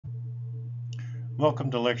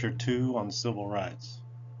Welcome to Lecture 2 on Civil Rights.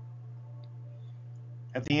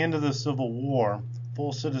 At the end of the Civil War,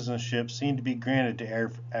 full citizenship seemed to be granted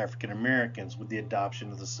to African Americans with the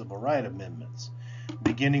adoption of the Civil Rights Amendments,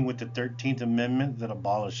 beginning with the 13th Amendment that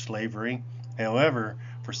abolished slavery. However,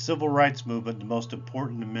 for civil rights movement, the most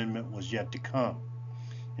important amendment was yet to come.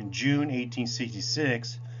 In June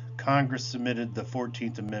 1866, Congress submitted the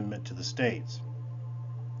 14th Amendment to the states.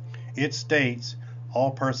 It states,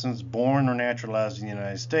 all persons born or naturalized in the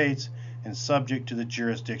United States and subject to the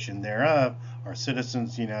jurisdiction thereof are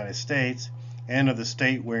citizens of the United States and of the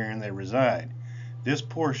state wherein they reside. This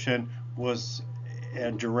portion was a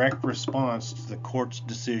direct response to the court's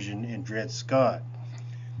decision in Dred Scott.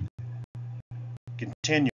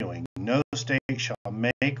 Continuing, no state shall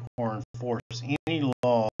make or enforce any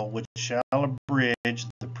law which shall abridge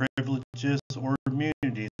the privileges or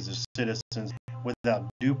immunities of citizens without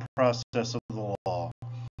due process of the law,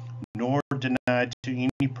 nor deny to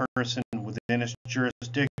any person within its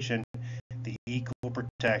jurisdiction the equal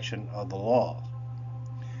protection of the law.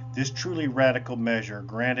 This truly radical measure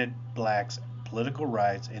granted blacks political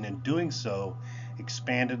rights and in doing so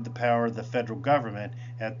expanded the power of the federal government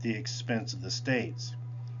at the expense of the states.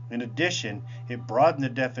 In addition, it broadened the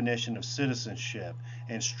definition of citizenship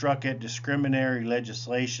and struck at discriminatory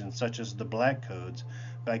legislation such as the Black Codes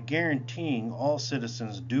by guaranteeing all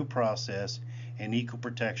citizens due process and equal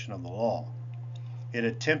protection of the law. It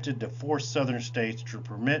attempted to force southern states to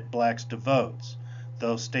permit blacks to vote.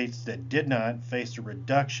 Those states that did not faced a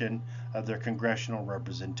reduction of their congressional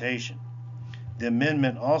representation. The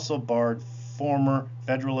amendment also barred former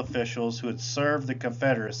federal officials who had served the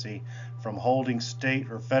Confederacy from holding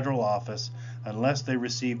state or federal office unless they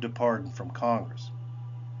received a pardon from Congress.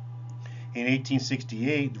 In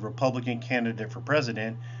 1868, the Republican candidate for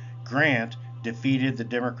president, Grant, defeated the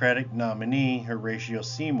Democratic nominee, Horatio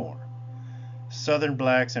Seymour. Southern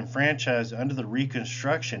blacks enfranchised under the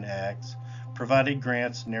Reconstruction Acts provided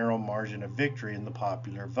Grant's narrow margin of victory in the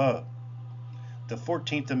popular vote. The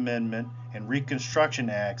 14th Amendment and Reconstruction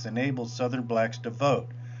Acts enabled Southern blacks to vote,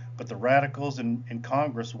 but the radicals in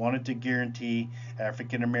Congress wanted to guarantee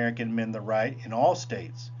African American men the right in all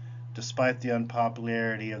states, despite the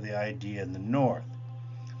unpopularity of the idea in the North.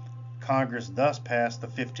 Congress thus passed the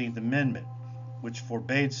 15th Amendment, which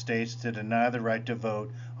forbade states to deny the right to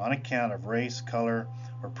vote on account of race, color,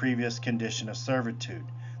 or previous condition of servitude.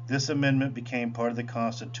 This amendment became part of the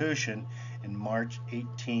Constitution in March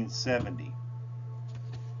 1870.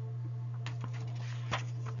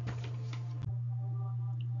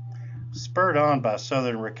 Spurred on by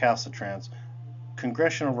Southern recalcitrants,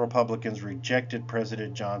 congressional Republicans rejected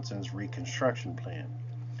President Johnson's Reconstruction Plan.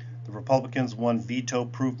 The Republicans won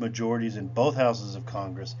veto-proof majorities in both houses of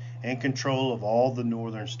Congress and control of all the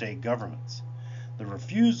northern state governments. The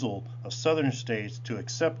refusal of southern states to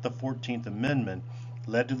accept the 14th Amendment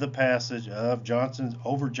led to the passage of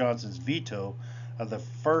Johnson's veto of the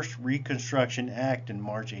first Reconstruction Act in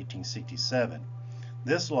March 1867.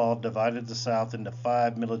 This law divided the South into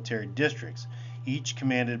 5 military districts, each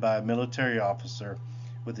commanded by a military officer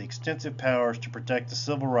with extensive powers to protect the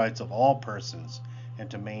civil rights of all persons and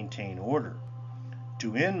to maintain order.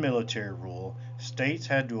 To end military rule, states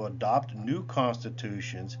had to adopt new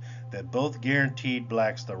constitutions that both guaranteed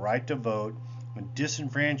blacks the right to vote and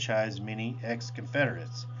disenfranchised many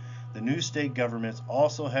ex-Confederates. The new state governments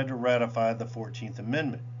also had to ratify the 14th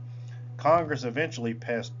Amendment. Congress eventually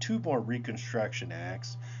passed 2 more Reconstruction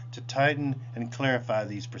Acts to tighten and clarify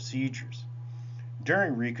these procedures.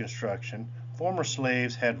 During Reconstruction, former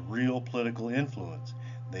slaves had real political influence.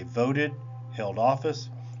 They voted, held office,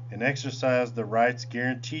 and exercised the rights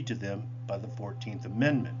guaranteed to them by the 14th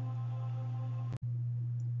Amendment.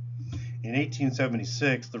 In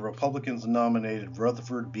 1876, the Republicans nominated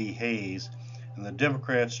Rutherford B. Hayes, and the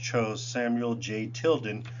Democrats chose Samuel J.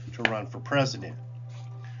 Tilden to run for president.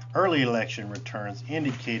 Early election returns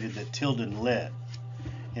indicated that Tilden led.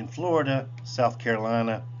 In Florida, South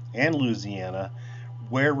Carolina, and Louisiana,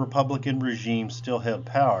 where Republican regimes still held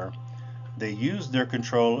power, they used their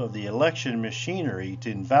control of the election machinery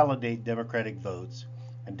to invalidate Democratic votes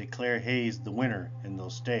and declare Hayes the winner in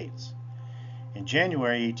those states. In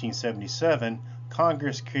January 1877,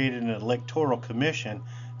 Congress created an electoral commission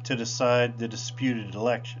to decide the disputed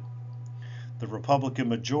election. The Republican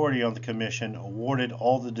majority on the commission awarded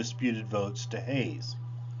all the disputed votes to Hayes.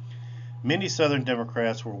 Many Southern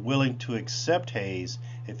Democrats were willing to accept Hayes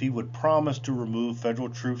if he would promise to remove federal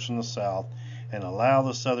troops from the South and allow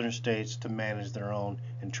the Southern states to manage their own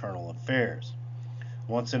internal affairs.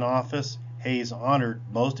 Once in office, Hayes honored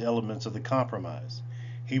most elements of the compromise.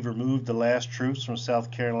 He removed the last troops from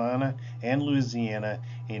South Carolina and Louisiana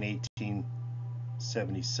in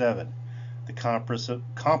 1877. The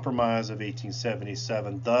Compromise of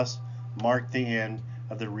 1877 thus marked the end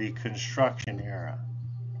of the Reconstruction era.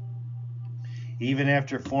 Even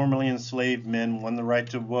after formerly enslaved men won the right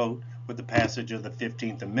to vote with the passage of the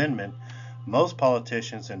 15th Amendment, most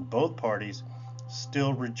politicians in both parties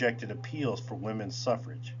still rejected appeals for women's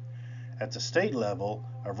suffrage. At the state level,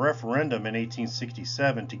 a referendum in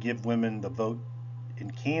 1867 to give women the vote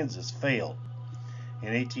in Kansas failed.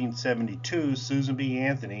 In 1872, Susan B.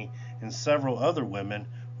 Anthony and several other women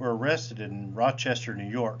were arrested in Rochester, New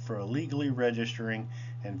York for illegally registering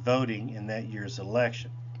and voting in that year's election.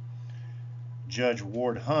 Judge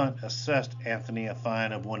Ward Hunt assessed Anthony a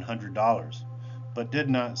fine of $100, but did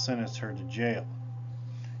not sentence her to jail.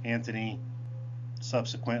 Anthony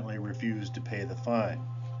subsequently refused to pay the fine.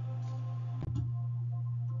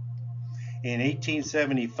 In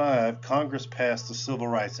 1875, Congress passed the Civil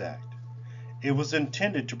Rights Act. It was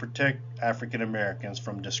intended to protect African Americans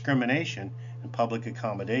from discrimination in public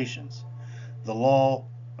accommodations. The law,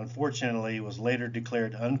 unfortunately, was later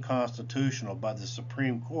declared unconstitutional by the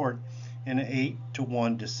Supreme Court in an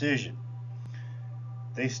 8-1 decision.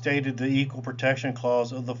 They stated the Equal Protection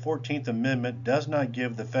Clause of the 14th Amendment does not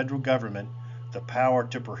give the federal government the power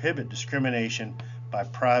to prohibit discrimination by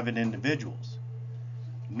private individuals,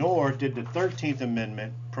 nor did the 13th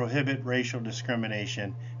Amendment prohibit racial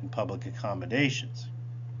discrimination in public accommodations.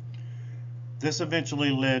 This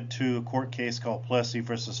eventually led to a court case called Plessy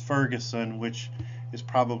v. Ferguson, which is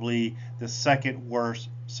probably the second worst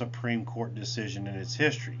Supreme Court decision in its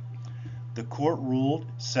history. The court ruled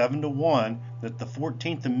 7-1 that the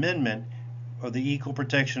 14th Amendment, or the Equal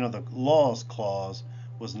Protection of the Laws Clause,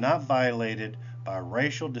 was not violated by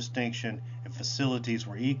racial distinction if facilities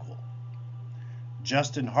were equal.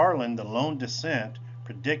 Justin Harlan, the lone dissent,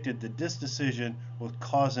 predicted that this decision would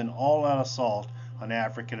cause an all-out assault on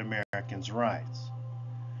African Americans' rights.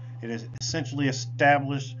 It has essentially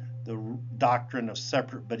established the doctrine of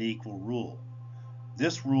separate but equal rule.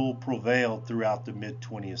 This rule prevailed throughout the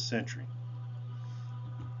mid-20th century.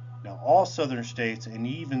 Now, all southern states and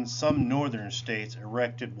even some northern states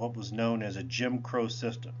erected what was known as a Jim Crow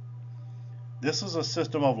system. This is a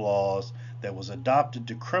system of laws that was adopted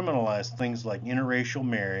to criminalize things like interracial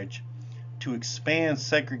marriage, to expand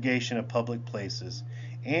segregation of public places,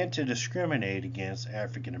 and to discriminate against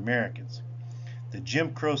African Americans. The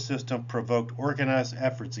Jim Crow system provoked organized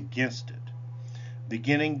efforts against it.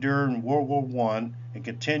 Beginning during World War I and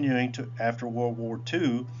continuing to after World War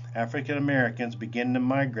II, African Americans began to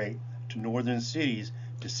migrate to northern cities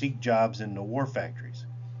to seek jobs in the war factories.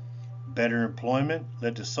 Better employment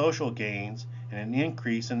led to social gains and an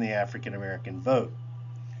increase in the African American vote.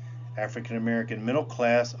 African American middle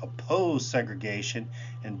class opposed segregation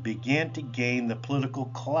and began to gain the political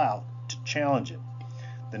clout to challenge it.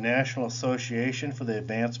 The National Association for the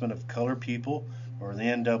Advancement of Colored People, or the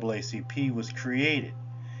NAACP, was created.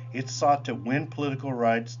 It sought to win political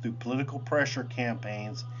rights through political pressure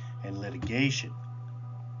campaigns and litigation.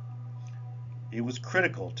 It was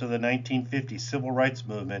critical to the 1950 civil rights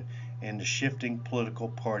movement and the shifting political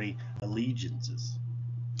party allegiances.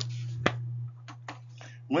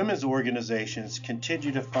 Women's organizations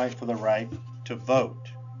continue to fight for the right to vote.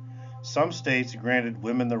 Some states granted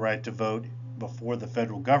women the right to vote before the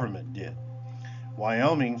federal government did.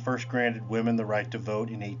 Wyoming first granted women the right to vote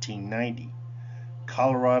in 1890.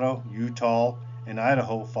 Colorado, Utah, and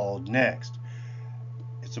Idaho followed next.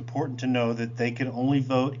 It's important to know that they can only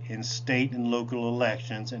vote in state and local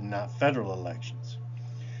elections and not federal elections.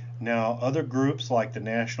 Now, other groups like the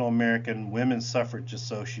National American Women's Suffrage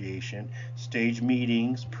Association staged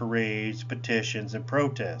meetings, parades, petitions, and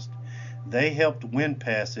protests. They helped win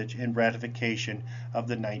passage and ratification of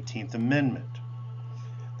the 19th Amendment.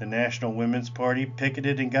 The National Women's Party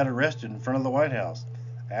picketed and got arrested in front of the White House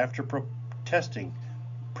after protesting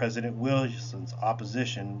President Wilson's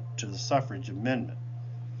opposition to the suffrage amendment.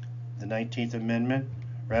 The 19th Amendment,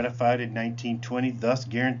 ratified in 1920, thus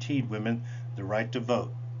guaranteed women the right to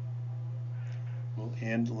vote. We'll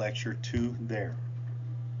end lecture 2 there.